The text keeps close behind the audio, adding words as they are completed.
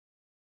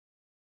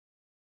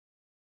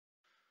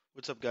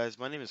What's up, guys?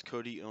 My name is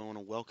Cody, and I want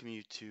to welcome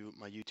you to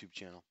my YouTube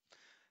channel.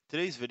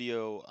 Today's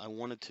video, I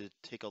wanted to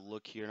take a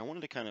look here, and I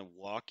wanted to kind of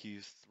walk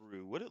you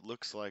through what it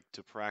looks like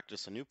to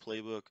practice a new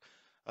playbook,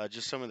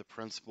 just some of the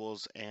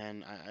principles,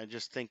 and I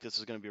just think this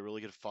is going to be a really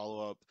good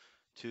follow-up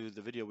to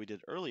the video we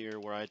did earlier,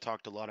 where I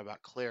talked a lot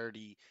about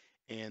clarity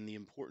and the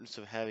importance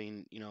of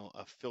having,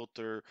 a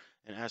filter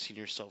and asking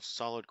yourself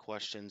solid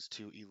questions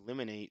to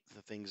eliminate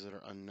the things that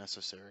are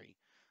unnecessary.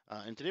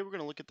 And today we're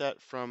going to look at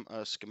that from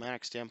a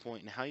schematic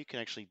standpoint and how you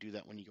can actually do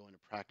that when you go into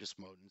practice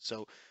mode. And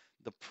so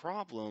the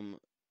problem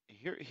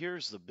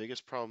here's the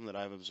biggest problem that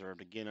I've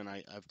observed again, and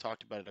I've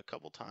talked about it a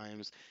couple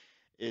times,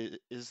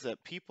 is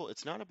that people,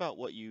 it's not about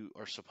what you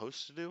are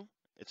supposed to do,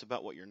 it's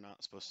about what you're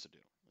not supposed to do.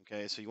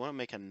 Okay, so you want to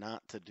make a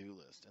not to do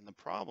list. And the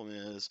problem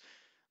is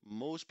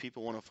most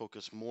people want to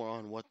focus more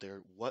on what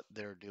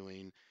they're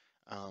doing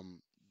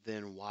um,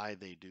 than why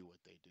they do what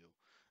they do.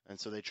 And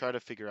so they try to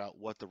figure out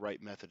what the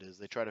right method is.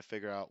 They try to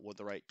figure out what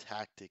the right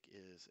tactic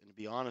is. And to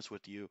be honest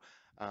with you,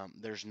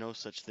 there's no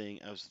such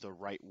thing as the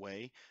right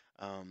way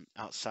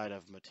outside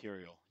of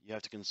material. You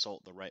have to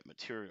consult the right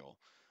material.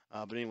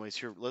 But anyways,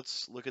 here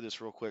let's look at this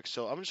real quick.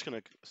 So I'm just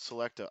going to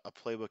select a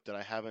playbook that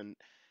I haven't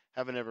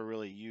ever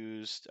really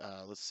used.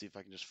 Let's see if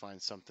I can just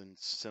find something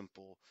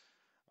simple.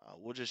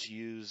 We'll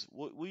use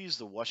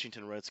the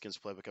Washington Redskins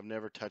playbook. I've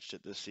never touched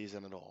it this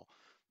season at all.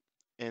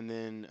 And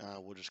then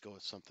we'll just go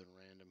with something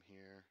random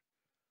here.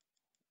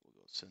 We'll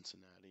go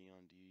Cincinnati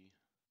on D,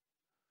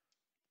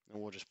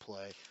 and we'll just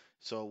play.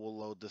 So we'll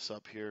load this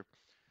up here.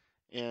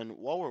 And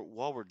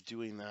while we're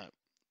doing that,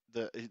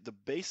 the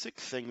basic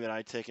thing that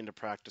I take into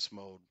practice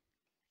mode,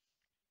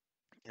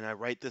 and I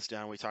write this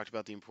down. We talked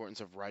about the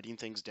importance of writing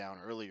things down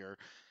earlier.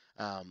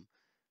 Um,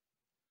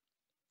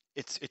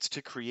 it's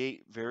to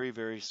create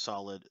very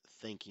solid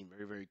thinking,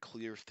 very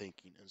clear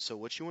thinking. And so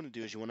what you want to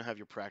do is you want to have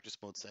your practice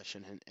mode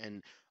session,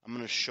 and I'm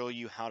going to show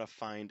you how to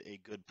find a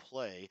good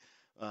play.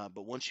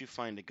 But once you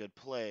find a good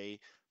play,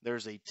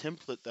 there's a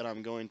template that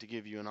I'm going to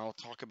give you, and I'll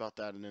talk about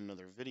that in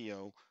another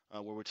video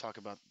where we talk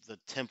about the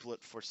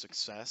template for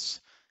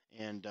success.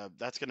 And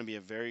that's going to be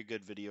a very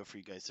good video for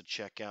you guys to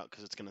check out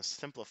because it's going to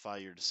simplify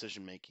your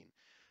decision making.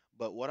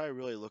 But what I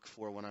really look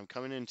for when I'm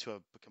coming into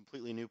a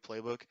completely new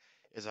playbook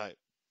is I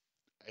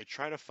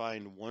try to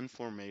find one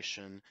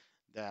formation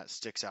that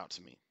sticks out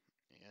to me.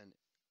 And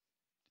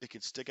it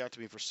could stick out to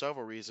me for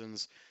several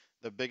reasons.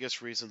 The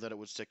biggest reason that it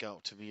would stick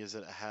out to me is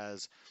that it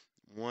has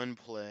one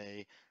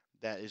play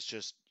that is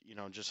just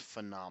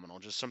phenomenal,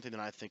 just something that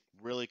I think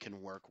really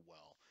can work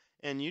well.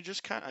 And you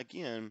just kind of,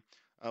 again,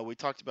 we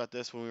talked about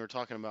this when we were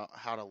talking about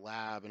how to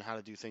lab and how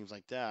to do things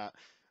like that.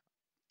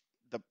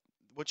 The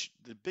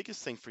the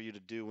biggest thing for you to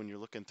do when you're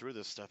looking through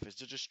this stuff is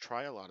to just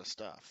try a lot of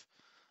stuff.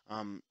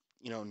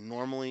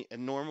 Normally,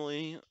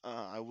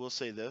 I will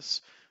say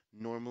this.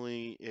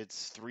 Normally,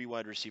 it's three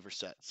wide receiver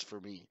sets for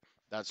me.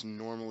 That's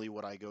normally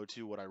what I go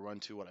to, what I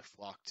run to, what I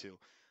flock to.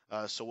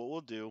 So what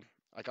we'll do,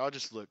 like I'll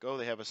just look. Oh,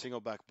 they have a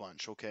single back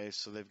bunch. Okay,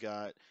 so they've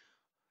got,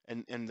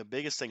 and the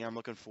biggest thing I'm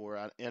looking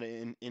for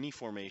in any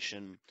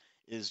formation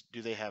is,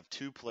 do they have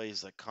two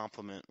plays that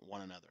complement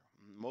one another?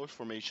 Most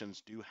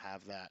formations do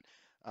have that.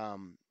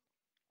 Um,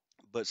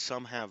 but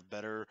some have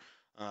better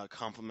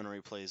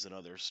complementary plays than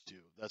others do.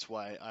 That's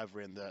why I've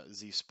ran the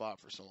Z spot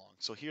for so long.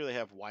 So here they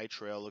have Y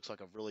trail. Looks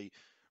like a really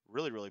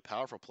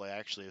powerful play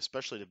actually,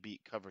 especially to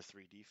beat cover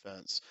three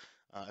defense.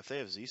 If they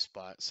have Z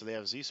spot, so they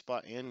have Z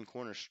spot and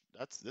corner.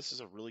 This is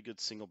a really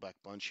good single back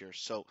bunch here.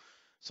 So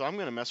I'm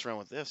gonna mess around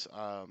with this.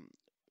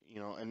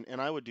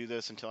 And I would do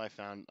this until I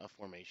found a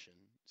formation.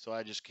 So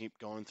I just keep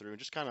going through,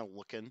 just kind of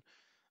looking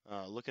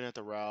at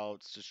the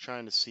routes, just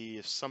trying to see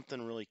if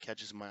something really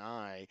catches my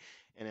eye.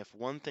 And if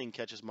one thing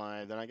catches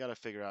my eye, then I got to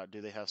figure out,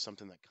 do they have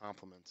something that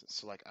complements it?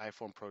 So like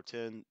iPhone Pro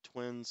 10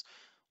 twins,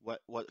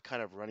 what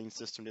kind of running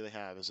system do they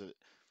have? Is it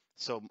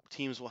so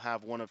teams will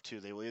have one of two.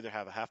 They will either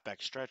have a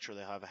halfback stretch or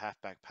they have a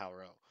halfback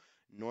power O.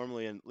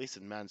 Normally, at least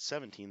in Madden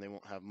 17, they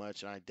won't have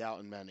much, and I doubt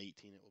in Madden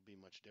 18 it will be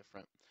much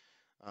different.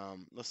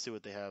 Let's see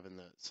what they have in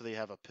the. So they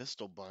have a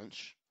pistol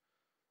bunch.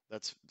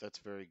 That's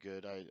very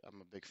good.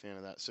 I'm a big fan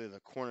of that. So the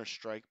corner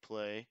strike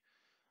play.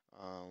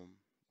 Um,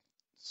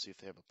 see if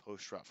they have a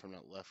post route from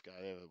that left guy.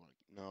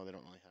 No, they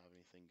don't really have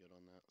anything good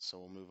on that. So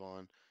we'll move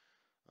on.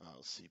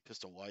 Let's see,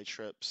 pistol wide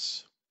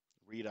trips,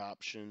 read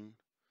option.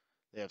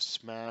 They have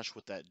smash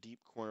with that deep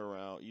corner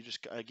route. You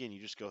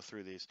just go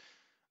through these.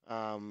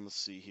 Let's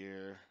see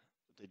here.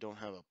 They don't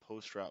have a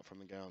post route from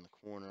the guy on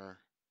the corner.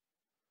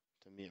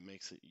 To me, it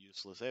makes it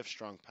useless. They have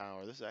strong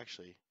power. This is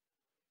actually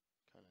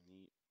kind of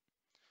neat.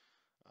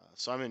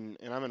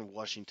 I'm in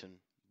Washington,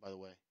 by the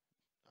way.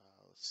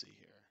 Let's see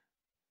here.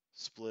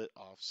 Split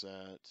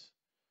offset.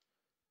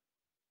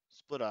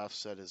 Split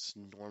offset is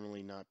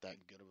normally not that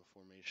good of a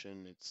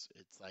formation. It's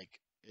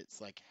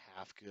like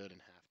half good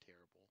and half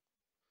terrible.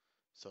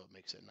 So it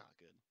makes it not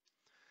good.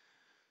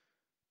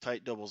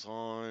 Tight doubles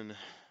on.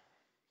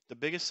 The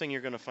biggest thing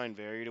you're going to find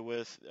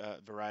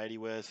variety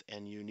with,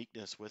 and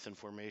uniqueness with in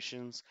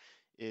formations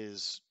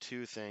is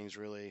two things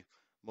really: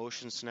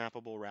 motion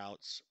snappable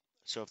routes.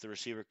 So if the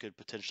receiver could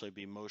potentially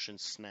be motion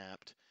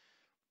snapped,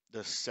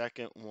 The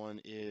second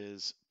one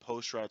is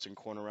post routes and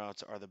corner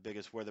routes are the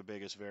biggest, where the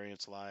biggest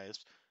variance lies.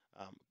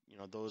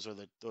 Those are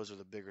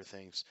the bigger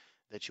things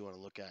that you want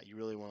to look at. You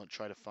really want to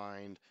try to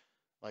find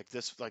like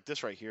this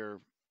right here,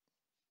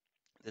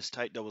 this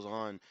tight doubles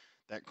on.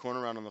 That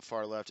corner route on the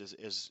far left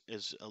is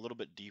a little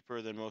bit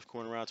deeper than most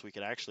corner routes. We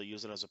could actually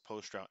use it as a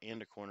post route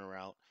and a corner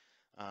route,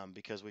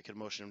 because we could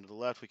motion him to the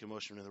left, we could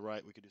motion him to the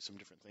right, we could do some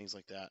different things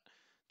like that.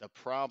 The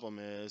problem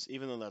is,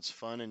 even though that's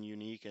fun and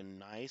unique and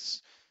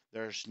nice,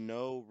 there's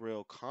no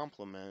real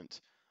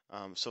complement.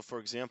 So, for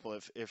example,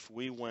 if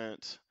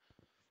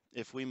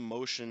we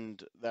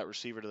motioned that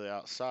receiver to the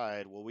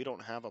outside, well, we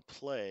don't have a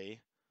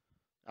play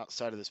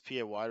outside of this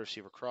PA wide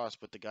receiver cross,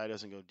 but the guy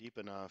doesn't go deep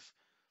enough.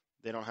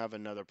 They don't have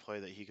another play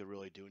that he could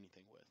really do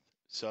anything with.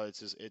 So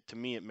it's just, to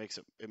me, it makes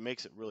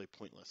it really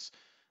pointless.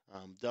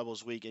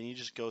 Doubles weak, and you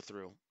just go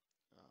through.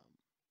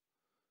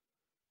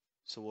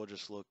 So we'll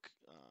just look.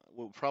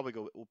 We'll probably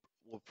go.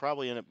 We'll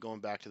probably end up going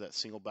back to that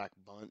single back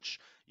bunch.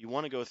 You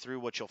want to go through.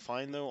 What you'll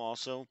find though,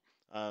 also,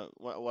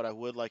 what I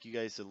would like you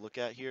guys to look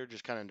at here,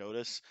 just kind of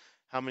notice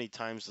how many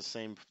times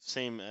the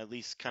same at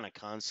least kind of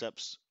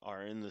concepts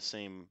are in the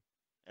same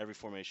every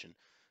formation.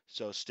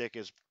 So stick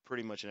is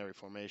pretty much in every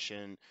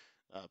formation.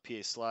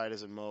 PA slide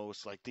is in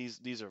most. Like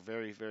these are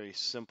very very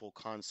simple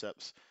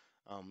concepts.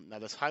 Now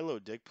this high-low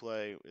dig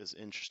play is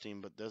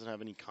interesting, but doesn't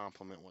have any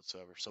complement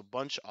whatsoever. So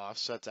bunch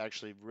offset's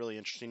actually really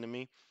interesting to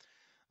me,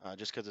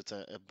 just because it's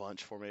a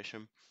bunch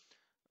formation.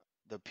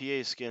 The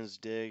PA skins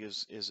dig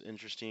is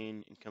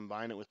interesting, and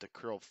combine it with the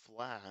curl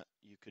flat,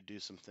 you could do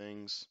some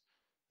things.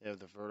 They have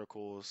the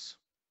verticals,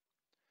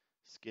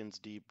 skins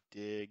deep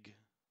dig,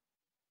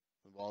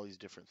 of all these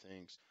different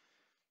things.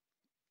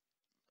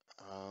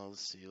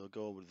 Let's see, we'll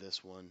go over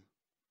this one.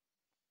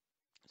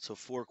 So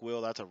fork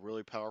wheel, that's a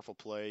really powerful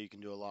play. You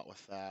can do a lot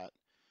with that.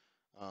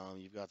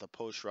 You've got the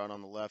post route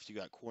on the left, you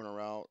got corner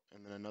route,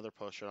 and then another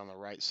post route on the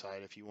right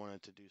side if you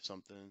wanted to do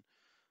something.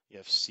 You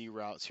have C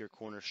routes here,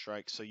 corner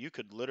strike. So you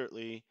could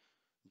literally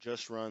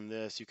just run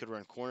this. You could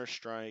run corner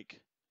strike,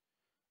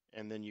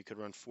 and then you could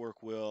run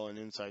fork wheel and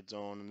inside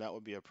zone, and that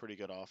would be a pretty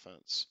good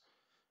offense.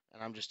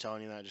 And I'm just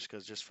telling you that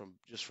just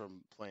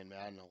from playing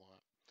Madden a lot.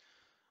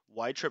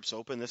 Wide trips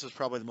open. This is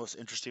probably the most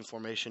interesting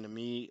formation to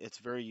me. It's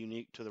very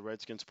unique to the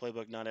Redskins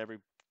playbook. Not every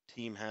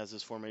team has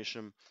this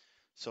formation.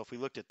 So if we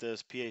looked at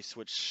this, PA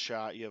switch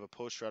shot, you have a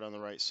post route on the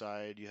right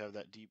side, you have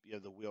that deep, you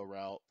have the wheel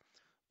route,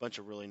 bunch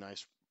of really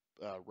nice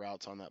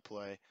routes on that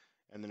play.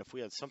 And then if we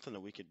had something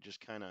that we could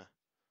just kind of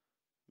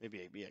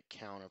maybe be a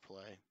counter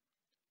play,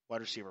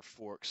 wide receiver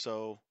fork.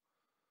 So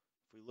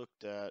if we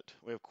looked at,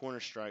 we have corner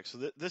strike. So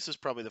this is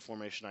probably the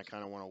formation I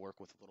kind of want to work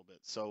with a little bit.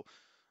 So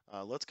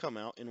let's come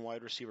out in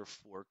wide receiver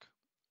fork.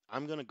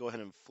 I'm going to go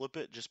ahead and flip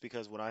it just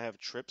because when I have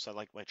trips, I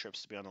like my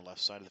trips to be on the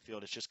left side of the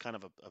field. It's just kind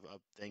of a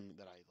thing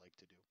that I like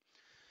to do.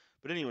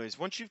 But anyways,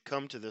 once you've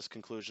come to this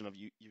conclusion of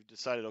you've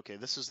decided, okay,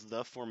 this is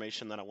the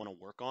formation that I want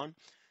to work on,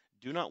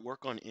 do not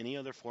work on any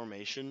other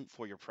formation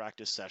for your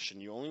practice session.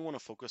 You only want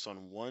to focus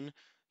on one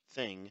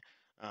thing,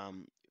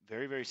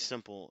 very, very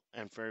simple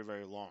and very,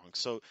 very long.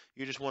 So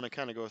you just want to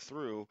kind of go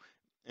through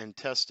and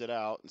test it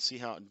out and see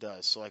how it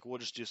does. So like we'll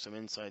just do some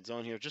inside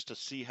zone here just to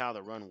see how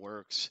the run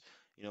works.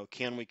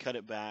 Can we cut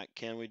it back?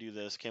 Can we do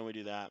this? Can we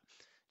do that?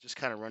 Just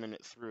kind of running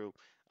it through.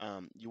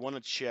 You want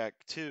to check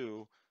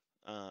too.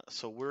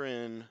 So we're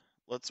in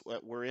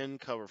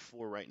cover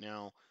 4 right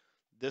now.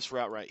 This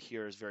route right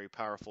here is very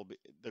powerful.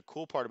 The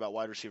cool part about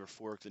wide receiver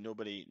fork that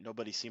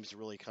nobody seems to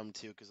really come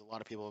to, because a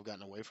lot of people have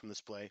gotten away from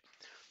this play.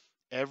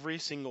 Every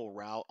single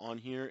route on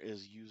here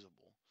is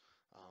usable,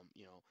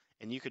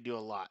 and you could do a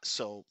lot.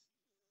 So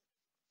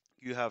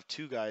you have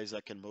two guys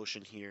that can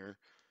motion here.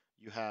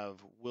 You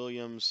have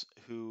Williams,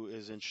 who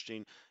is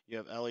interesting. You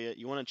have Elliott.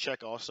 You want to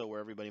check also where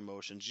everybody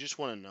motions. You just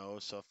want to know.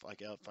 So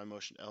if I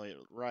motion Elliott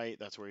right,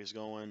 that's where he's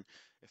going.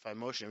 If I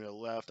motion him to the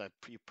left,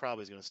 he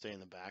probably is going to stay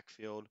in the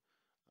backfield.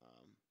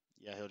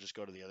 Yeah, he'll just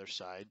go to the other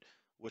side,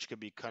 which could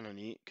be kind of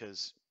neat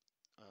because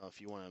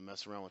if you want to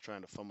mess around with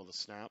trying to fumble the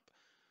snap.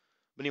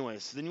 But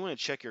anyways, then you want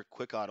to check your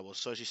quick audibles.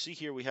 So as you see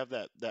here, we have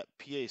that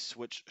PA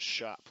switch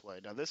shot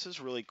play. Now this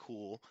is really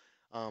cool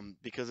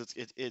because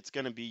it's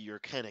going to be your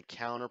kind of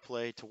counter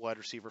play to wide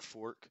receiver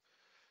fork.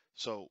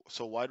 So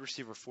wide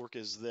receiver fork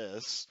is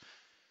this.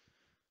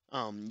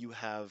 You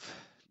have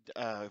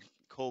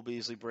Cole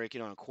Beasley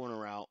breaking on a corner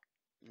route.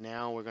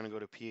 Now we're going to go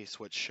to PA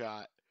switch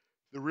shot.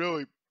 The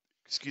really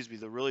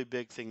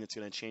big thing that's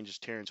going to change is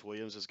Terrence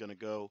Williams is going to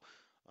go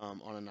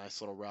on a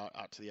nice little route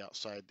out to the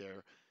outside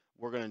there.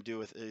 We're going to do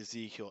with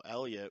Ezekiel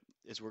Elliott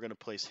is we're going to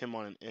place him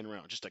on an in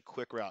route, just a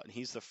quick route, and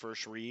he's the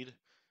first read,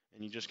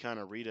 and you just kind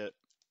of read it.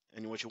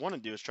 And what you want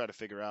to do is try to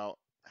figure out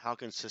how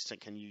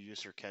consistent can you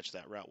use or catch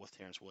that route with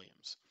Terrence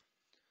Williams.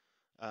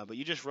 But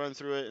you just run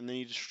through it, and then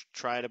you just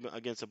try it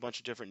against a bunch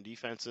of different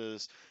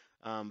defenses.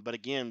 But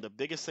again, the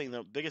biggest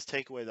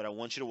takeaway that I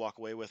want you to walk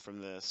away with from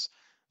this.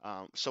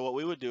 So what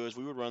we would do is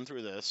we would run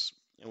through this,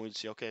 and we'd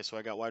see, okay, so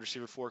I got wide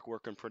receiver fork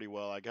working pretty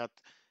well.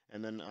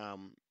 And then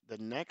the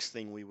next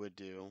thing we would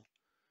do,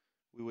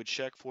 we would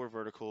check for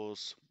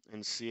verticals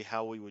and see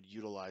how we would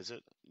utilize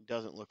it.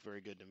 doesn't look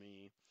very good to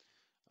me.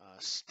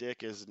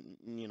 Stick is,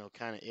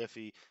 kind of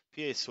iffy.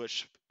 PA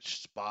switch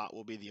spot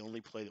will be the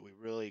only play that we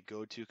really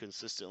go to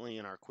consistently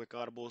in our quick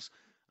audibles.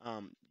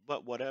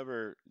 But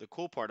whatever, the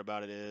cool part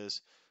about it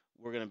is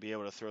we're going to be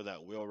able to throw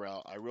that wheel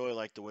route. I really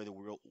like the way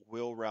the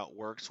wheel route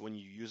works when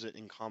you use it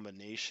in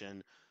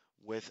combination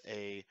with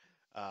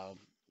um,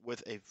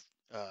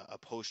 a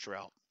post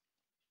route.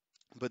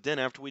 But then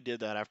after we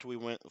did that, after we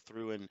went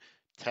through and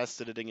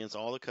tested it against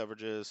all the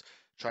coverages,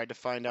 tried to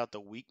find out the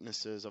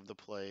weaknesses of the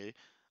play,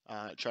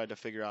 tried to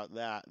figure out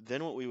that,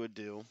 then what we would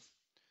do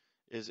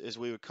is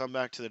we would come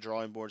back to the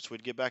drawing board. So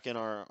we'd get back in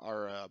our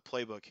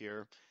playbook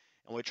here,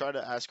 and we try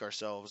to ask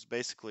ourselves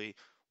basically,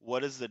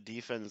 what is the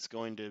defense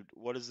going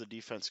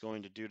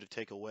to do to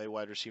take away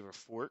wide receiver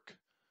fork,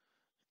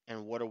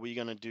 and what are we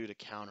going to do to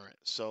counter it?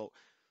 So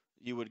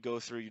you would go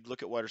through, you'd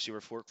look at wide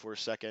receiver fork for a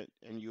second,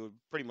 and you would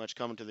pretty much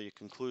come to the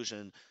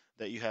conclusion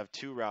that you have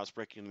two routes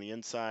breaking to the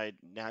inside.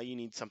 Now you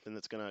need something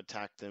that's going to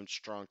attack them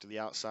strong to the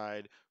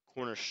outside.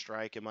 Corner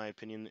strike, in my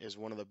opinion, is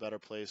one of the better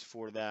plays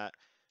for that.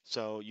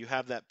 So you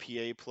have that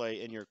PA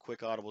play in your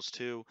quick audibles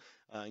too,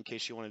 in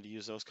case you wanted to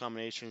use those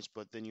combinations.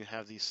 But then you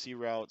have these C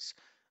routes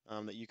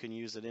that you can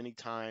use at any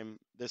time.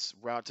 This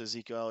route to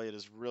Zeke Elliott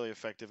is really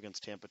effective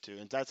against Tampa too,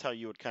 and that's how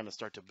you would kind of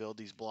start to build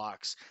these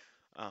blocks.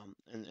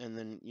 And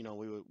then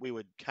we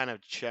would kind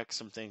of check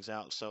some things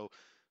out. So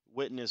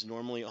Witten is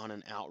normally on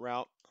an out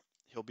route.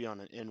 He'll be on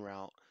an in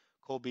route.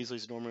 Cole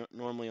Beasley's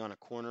normally on a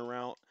corner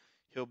route.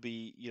 He'll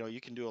be, you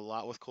can do a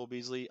lot with Cole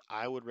Beasley.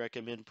 I would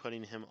recommend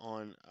putting him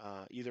on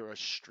either a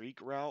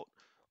streak route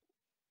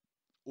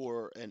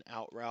or an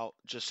out route,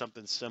 just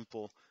something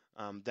simple.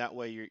 That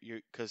way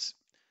because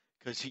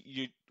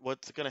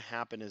what's going to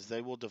happen is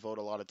they will devote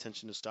a lot of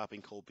attention to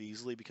stopping Cole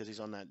Beasley because he's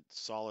on that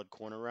solid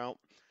corner route.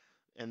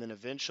 And then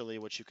eventually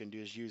what you can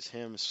do is use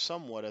him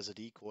somewhat as a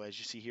decoy. As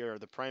you see here,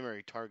 the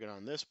primary target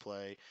on this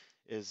play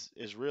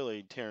is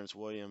really Terrence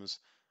Williams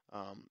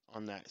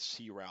on that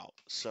C route.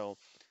 So,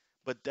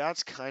 but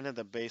that's kind of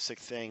the basic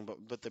thing.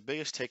 But the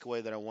biggest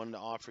takeaway that I wanted to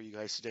offer you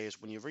guys today is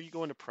whenever you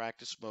go into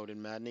practice mode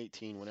in Madden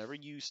 18,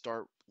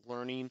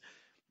 learning,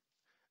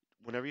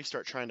 whenever you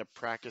start trying to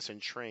practice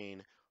and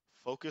train,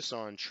 focus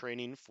on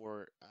training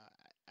for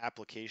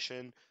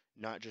application,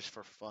 not just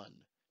for fun.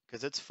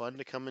 Because it's fun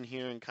to come in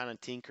here and kind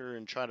of tinker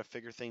and try to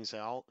figure things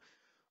out,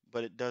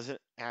 but it doesn't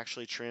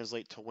actually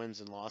translate to wins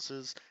and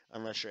losses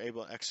unless you're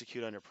able to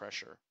execute under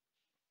pressure.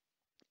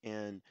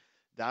 And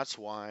that's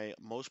why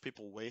most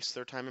people waste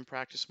their time in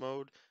practice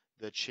mode.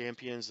 The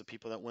champions, the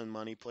people that win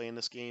money playing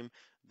this game,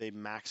 they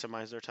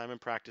maximize their time in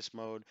practice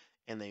mode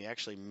and they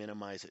actually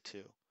minimize it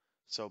too.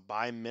 So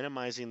by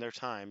minimizing their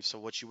time, so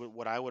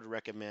what I would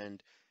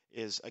recommend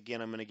is,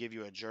 again, I'm going to give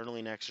you a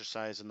journaling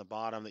exercise in the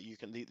bottom that you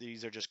can,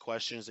 these are just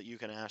questions that you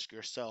can ask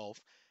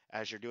yourself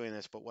as you're doing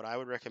this. But what I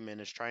would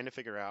recommend is trying to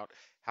figure out,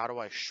 how do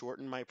I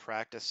shorten my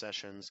practice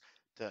sessions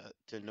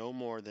to no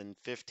more than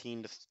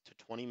 15 to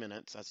 20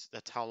 minutes.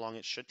 That's how long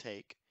it should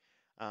take,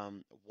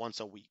 once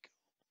a week.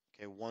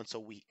 Okay, once a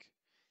week.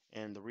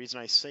 And the reason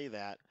I say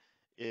that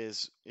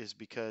is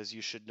because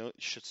you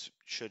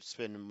should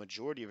spend a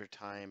majority of your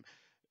time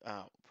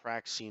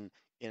practicing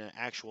in an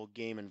actual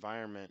game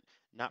environment,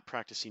 not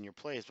practicing your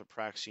plays, but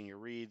practicing your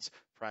reads,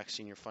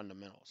 practicing your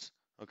fundamentals.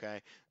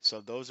 Okay,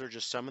 so those are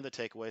just some of the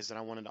takeaways that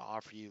I wanted to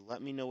offer you.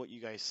 Let me know what you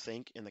guys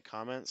think in the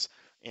comments.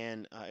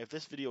 And if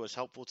this video was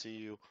helpful to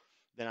you,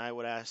 then I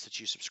would ask that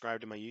you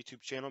subscribe to my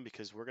YouTube channel,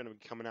 because we're going to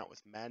be coming out with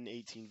Madden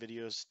 18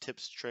 videos,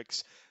 tips,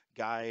 tricks,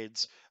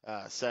 guides,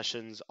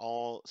 sessions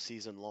all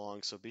season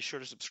long. So be sure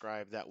to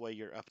subscribe. That way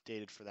you're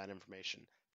updated for that information.